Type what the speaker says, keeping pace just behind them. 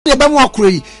be mo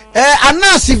akuri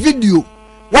anasi video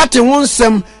what won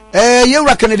sem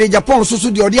yewra Canada Agyapong so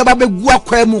de ode aba begu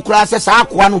akwa mu kura se sa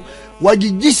akwa no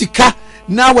wagigi sika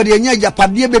na wode anya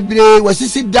Agyapade bebre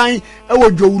wasisi dan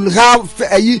ewo dwowulha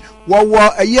ayi wo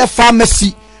ayi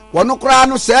pharmacy wono kura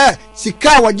no se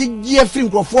sika wagigi afiri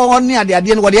nkrofo ho ne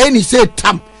ade no wode ani se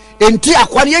tam enti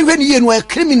akwa ne hwe ne ye no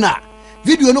criminal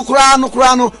video no kura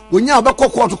no wonya obekọ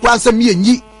court kura nsem ye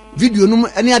nyi video no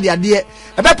ene ade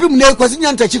ebepim ne kwasi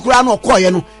nyantachi kura no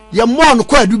okoye no ye mo no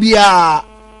kwa adu bia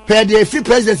per the free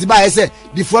presidency by say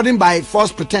defrauding by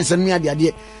false pretense and me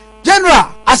ade general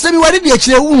asemi wari de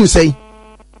akire wu sei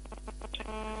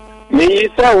me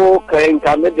say wo kan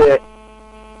kame de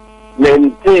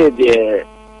mente de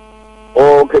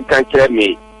o kan kire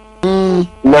me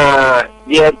na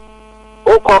ye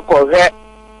o kokko he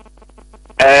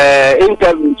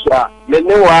interview me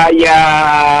ne wa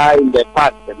ya in the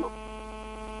past no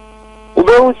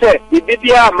ube say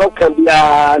bibia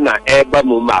makambia na eba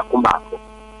mu mako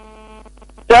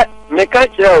se me ka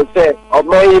kire say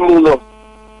oman mu no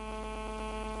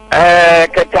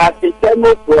katasi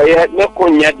temu koye ne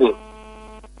kunyadu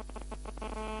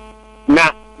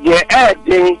na ye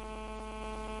edin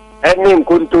eni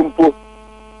nkuntumpu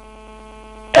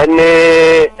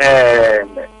eni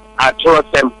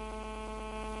atrosem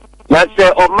na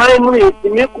se oman mu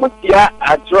yetimi kutia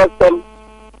atrosem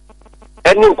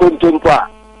eni nkuntumpu a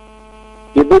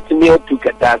yebutimi otu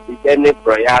katasi eni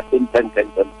proya ten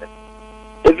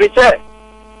if say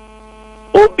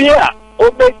obia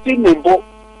obeti nibo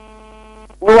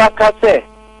nuaka se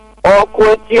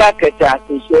okuetia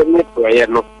katasi sheni proye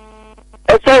no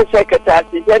ese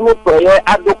sekatasi sheni proye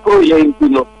adokro ye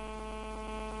nkuno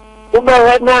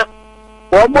ubehena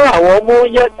womo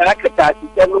ye katasi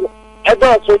sheni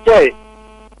edo so je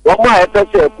womo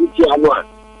epese akuti anu a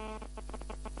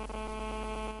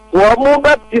womo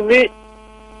batimi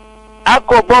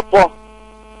akobopo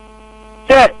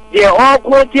se ye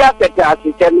okuetia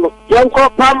katasi sheni yenko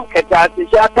pam katasi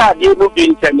shata di no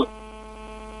binseno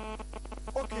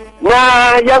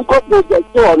na yanko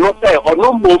project no say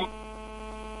ono mom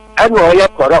eno ye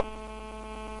corrupt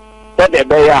that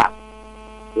be ya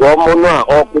wo mo no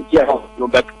okutia no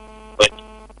back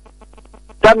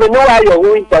ta me no ayo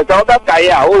hu nta ta da kai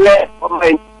a o le o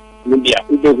mai ni bia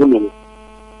ide hunu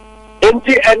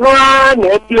enti eno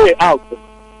na play out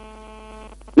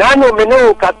na no me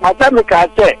no ka ta me ka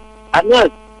say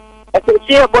anas ati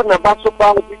e bo na ba so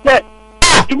pa o ti say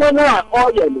tuma na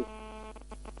o ye no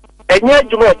enye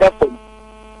juma da fo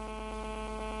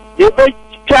yebe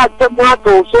chate mo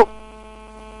to so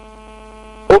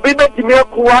obi beti me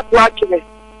ku atwa kire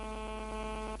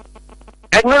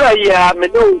enura ya me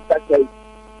no sakai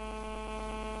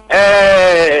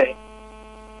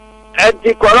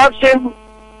anti corruption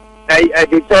I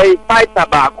say fight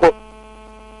abako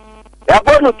ya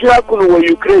bonu kila kunu wo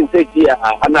Ukraine say dia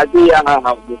anadia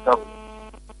ha so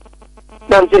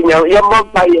something ya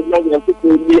monta ye na ya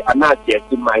tikuni anati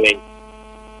atimaye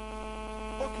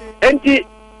enti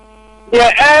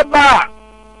ye eba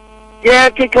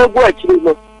ye kikagwa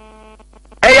chiro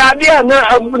ya dia na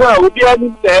amuna obi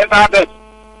ani te ba be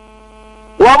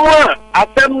womo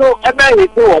atem no eba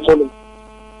yeto womo no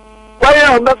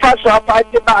waya on be fa so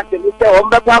party back ni se on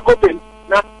be ba ko be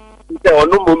na se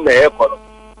onu mum na e koro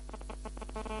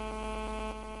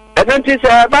enti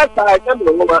se ba ta ka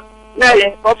no ma na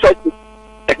ye perfect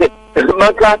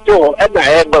makato na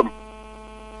ebam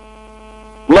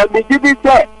na bidibi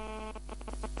se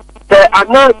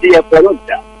announce the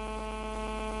product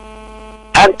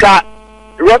and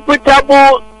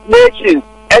reputable nations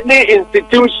any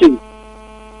institution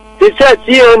it says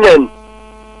CNN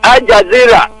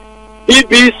Aljazeera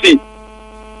BBC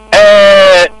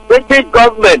British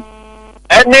government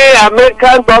any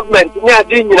American government ni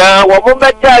adi nyina wo mo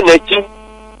beta na chi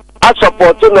a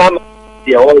support na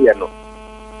the oil no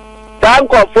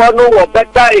thank for no wo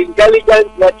better intelligence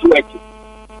network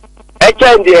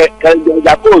and the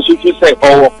Agyapong so say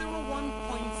owo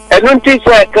enunti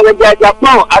say Canada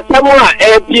Agyapong asemu a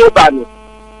ebie ba no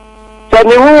se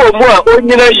ne hu mu a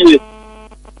onyina yi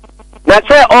na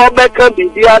say obeka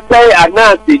bibia say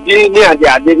anasi di ni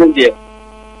ade no de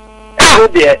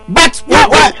but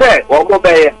what say wo go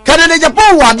be Canada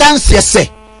Agyapong wa dance say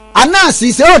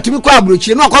anasi say otimi kwa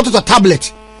abrochi no akoto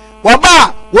tablet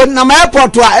waba won na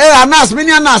airport a anas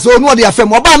mini anas onu ode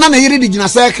afem waba na yiri di gina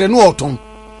sekre no oton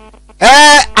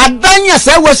adanya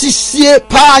se wasisie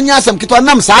pa anya asem kitwa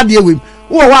nam sa ade ewem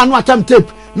wo wa anu atam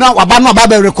tape na waba no aba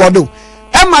be record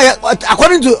ema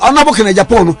according to honorable Canada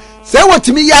Agyapong no se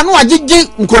wotimi ya no agigi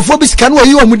nkrofo bi sika no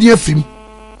yi omudi afrim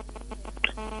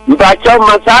mba cha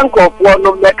masanko fo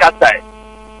no mekata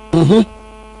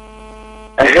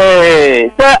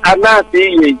Sir, I'm not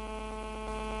seeing.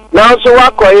 Now, so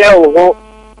what call you?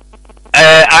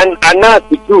 And not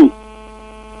the two.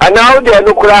 And now they are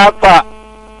no crap.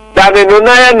 That in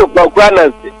no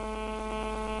programs.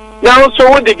 Now,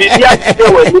 so would the be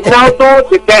now so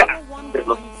to get.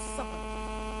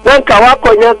 Then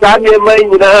Kawakoya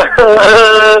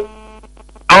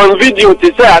on video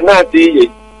to say I'm not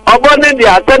seeing. Upon the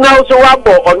Atana so up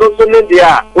or no son in the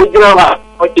air, would you have?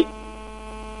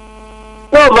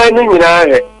 No, my name in our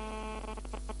head.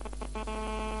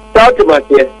 Talk to my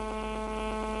dear.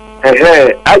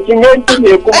 I can get to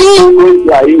me.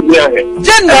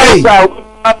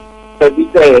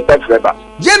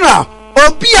 General,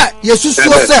 Opia, yes, you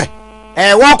say.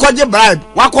 Walk on the bribe,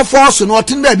 walk of force, and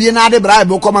what in there be another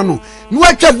bribe or common. No,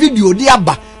 watch a video, dear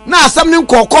Ba. Now, something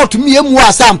called to me, and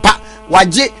was sampa.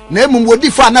 Waje, name would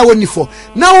differ now only for.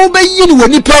 Now, obey you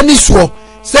when you penny swore.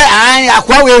 Say, I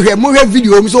acquire a movie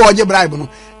video, so I bribe.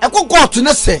 I could call to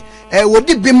not say, would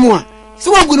it be more?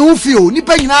 So I'm going to feel,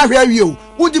 Nipping now hear you.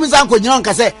 Would you miss Uncle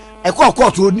Yanka say, a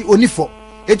call to only for.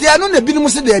 It is not the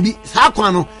business there be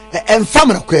Hakano and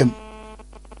family of them.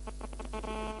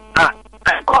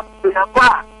 I got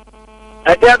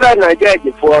I never I get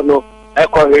before no, I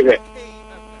call it.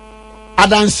 I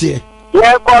don't see.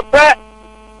 Yeah, but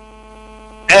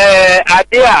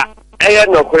idea, I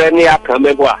no Korea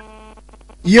Kameba.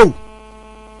 You.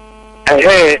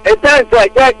 It sounds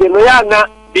like that in Rihanna,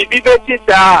 Bibi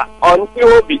on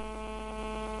Tiobi.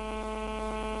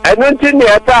 I don't think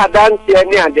I dance here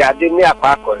near the Adinia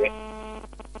Parkore.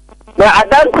 Now I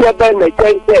dance here by my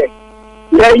say,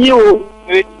 yeah, you.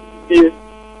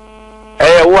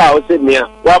 Wow, send me.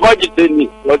 What about you tell me?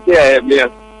 What I have here?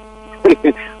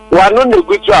 One on the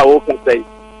good job, can say.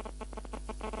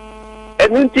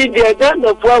 And then see the agenda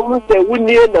of what we say, we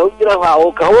need no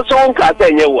how can also cut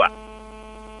anywhere.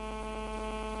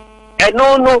 And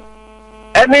no,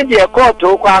 any dear court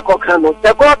to Quaco,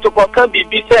 the court to can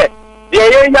be said. The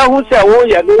area who say, oh,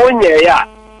 yeah, no one, yeah.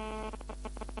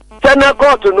 Sana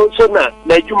court to no sooner,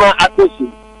 Najuma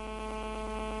Akosi.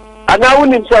 And I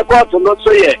wouldn't say court to not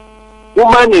so yet.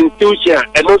 Woman institution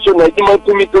and also Najima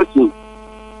Tumitosi.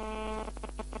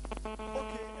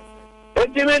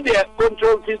 Ultimately,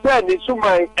 control officer is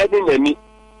my enemy.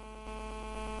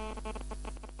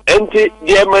 And the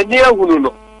mania who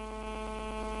know.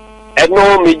 And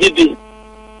no me did.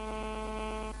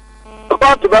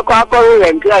 About tobacco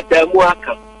and Nketiah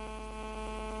Muaka.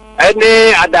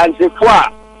 Any adance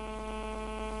for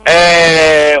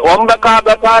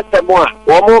Wambaka Samoa,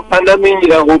 Womo Panamini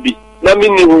Hobby,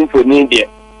 Namini room for India.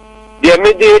 The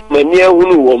immediate mania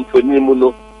who won for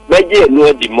Nimuno, Maggie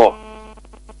no the more.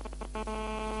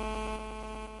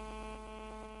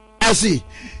 I see.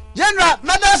 General,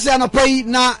 Madas and a pay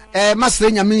na Master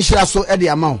Yaminsha so at the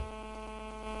amount.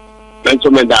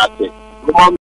 Gentlemen, that's it.